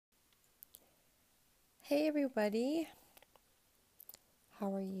Hey everybody,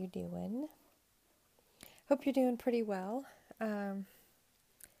 how are you doing? Hope you're doing pretty well. I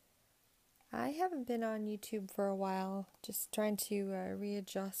haven't been on YouTube for a while, just trying to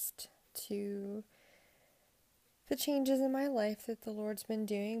readjust to the changes in my life that the Lord's been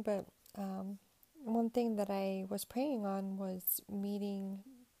doing. But one thing that I was praying on was meeting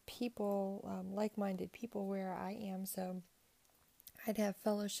people, like-minded people where I am, so I'd have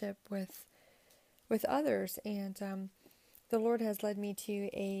fellowship with others. And the Lord has led me to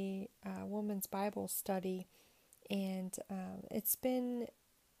a woman's Bible study, and it's been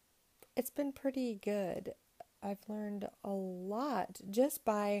pretty good. I've learned a lot just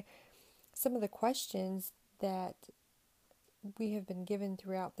by some of the questions that we have been given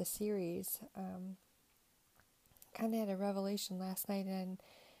throughout the series. Kind of had a revelation last night, and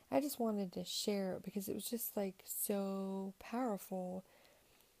I just wanted to share it because it was just like so powerful.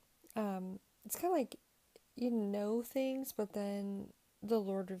 It's kind of like you know things, but then the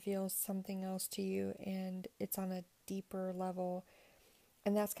Lord reveals something else to you, and it's on a deeper level.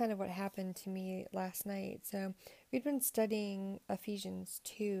 And that's kind of what happened to me last night. So we'd been studying Ephesians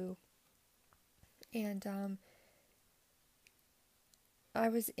 2, and I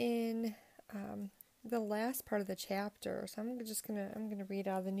was in the last part of the chapter. So I'm gonna read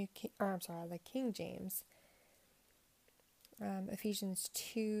out of the King James, Ephesians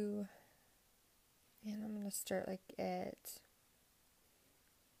 2, and I'm gonna start like at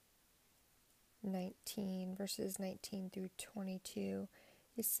 19, verses 19 through 22.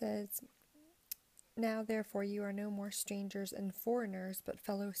 It says, "Now therefore you are no more strangers and foreigners, but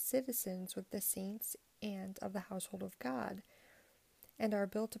fellow citizens with the saints and of the household of God, and are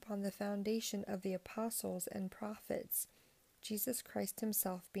built upon the foundation of the apostles and prophets, Jesus Christ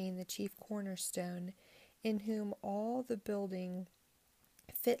himself being the chief cornerstone, in whom all the building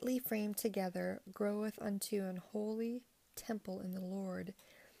fitly framed together groweth unto an holy temple in the Lord,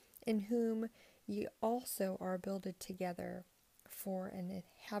 in whom ye also are builded together for an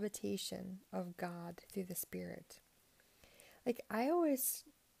habitation of God through the Spirit." Like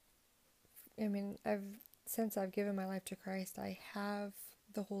since I've given my life to Christ, I have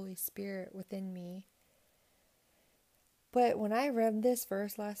the Holy Spirit within me. But when I read this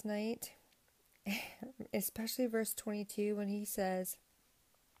verse last night, especially verse 22, when he says,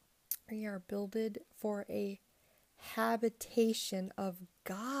 "We are builded for a habitation of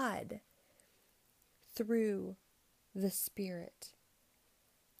God through the Spirit,"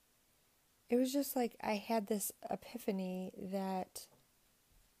 it was just like I had this epiphany that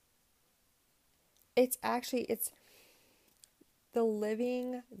it's the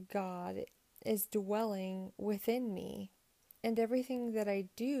living God is dwelling within me, and everything that I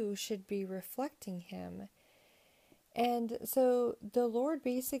do should be reflecting him. And so the Lord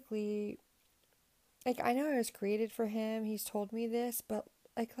basically, like, I know I was created for him, he's told me this, but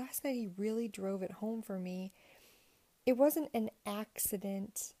like last night he really drove it home for me. It wasn't an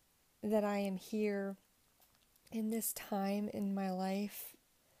accident that I am here in this time in my life,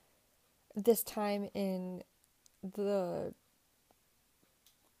 this time in the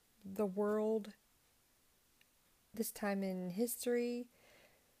world, this time in history.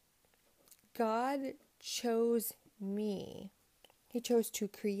 God chose me. He chose to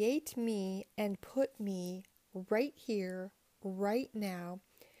create me and put me right here, right now,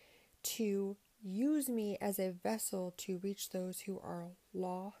 to use me as a vessel to reach those who are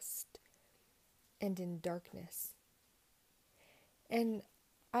lost and in darkness. And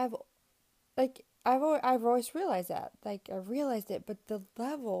I've always realized that. Like, I realized it, but the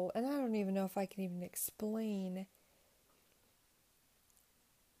level, and I don't even know if I can even explain.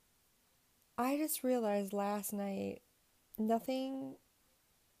 I just realized last night, nothing,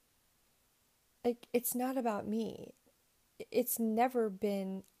 like, it's not about me. It's never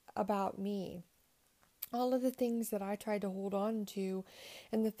been about me. All of the things that I tried to hold on to,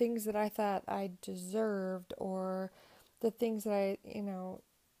 and the things that I thought I deserved, or the things that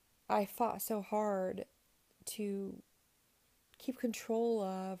I fought so hard to keep control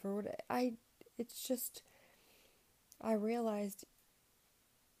of, or what it's just, I realized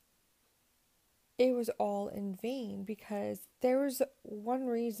it was all in vain, because there was one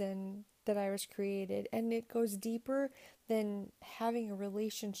reason that I was created, and it goes deeper than having a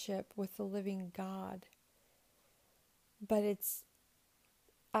relationship with the living God. But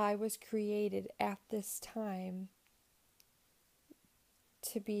I was created at this time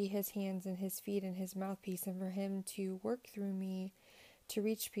to be his hands and his feet and his mouthpiece, and for him to work through me to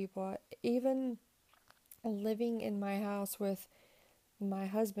reach people. Even living in my house with my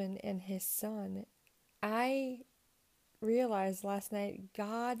husband and his son, I realized last night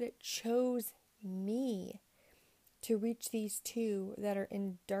God chose me to reach these two that are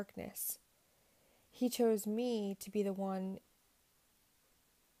in darkness. He chose me to be the one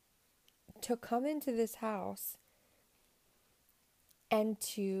to come into this house and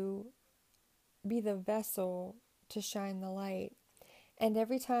to be the vessel to shine the light. And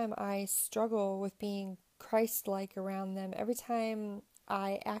every time I struggle with being Christ-like around them, every time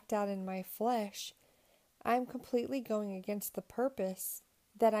I act out in my flesh, I'm completely going against the purpose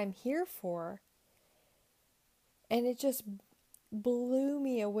that I'm here for. And it just blew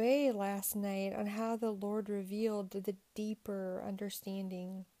me away last night on how the Lord revealed the deeper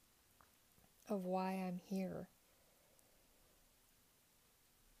understanding of why I'm here.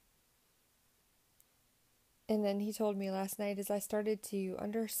 And then he told me last night as I started to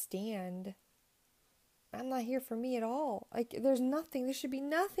understand, I'm not here for me at all. Like, there should be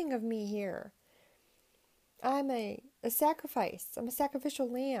nothing of me here. I'm a sacrifice. I'm a sacrificial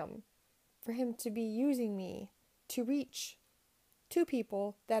lamb for him to be using me to reach two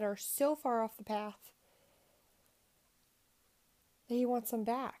people that are so far off the path that he wants them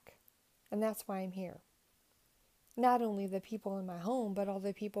back. And that's why I'm here. Not only the people in my home, but all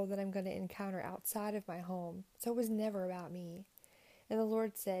the people that I'm going to encounter outside of my home. So it was never about me. And the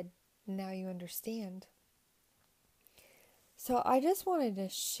Lord said, now you understand. So I just wanted to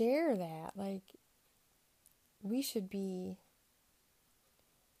share that. Like, we should be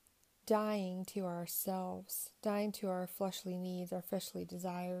dying to ourselves, dying to our fleshly needs, our fleshly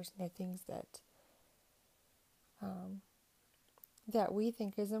desires, and the things that we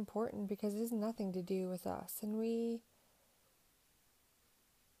think is important, because it has nothing to do with us. And we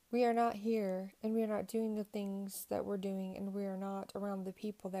are not here, and we are not doing the things that we're doing, and we are not around the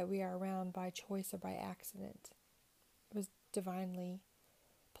people that we are around by choice or by accident. It was divinely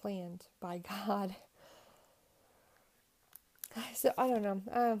planned by God. So, I don't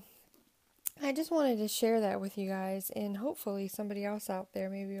know. I just wanted to share that with you guys, and hopefully somebody else out there,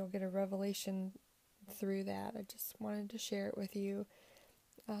 maybe you'll get a revelation through that. I just wanted to share it with you.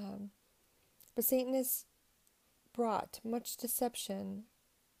 But Satan has brought much deception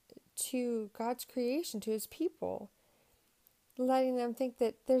to God's creation, to his people, letting them think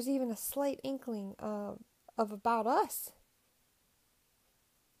that there's even a slight inkling of about us.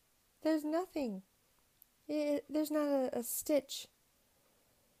 There's nothing. There's not a stitch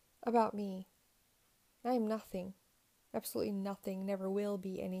about me. I am nothing. Absolutely nothing. Never will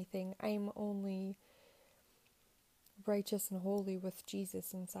be anything. I am only righteous and holy with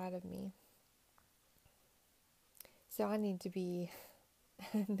Jesus inside of me. So I need to be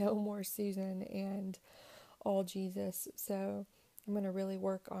no more Susan and all Jesus. So I'm going to really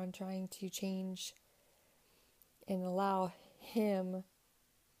work on trying to change and allow him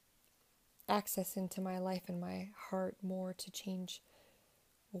access into my life and my heart more to change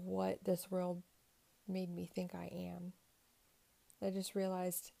what this world made me think I am. I just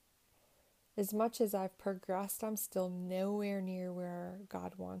realized, as much as I've progressed, I'm still nowhere near where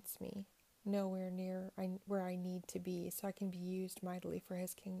God wants me. Nowhere near where I need to be, so I can be used mightily for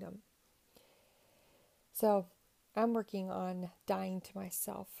his kingdom. So I'm working on dying to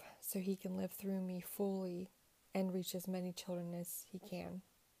myself so he can live through me fully and reach as many children as he can.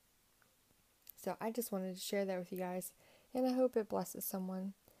 So I just wanted to share that with you guys, and I hope it blesses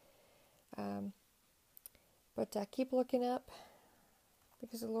someone. But keep looking up,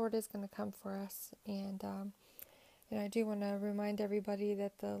 because the Lord is going to come for us. And I do want to remind everybody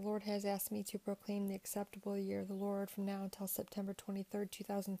that the Lord has asked me to proclaim the acceptable year of the Lord from now until September 23rd,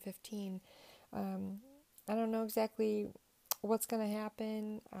 2015. I don't know exactly what's going to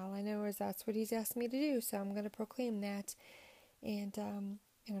happen. All I know is that's what he's asked me to do, so I'm going to proclaim that. And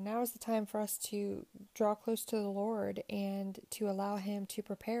now is the time for us to draw close to the Lord and to allow him to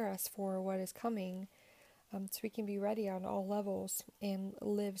prepare us for what is coming, so we can be ready on all levels and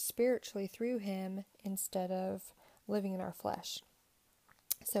live spiritually through him instead of living in our flesh.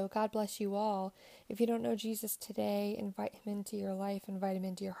 So God bless you all. If you don't know Jesus today, invite him into your life, invite him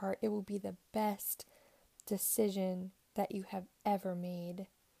into your heart. It will be the best decision that you have ever made.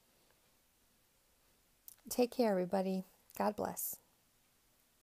 Take care, everybody. God bless.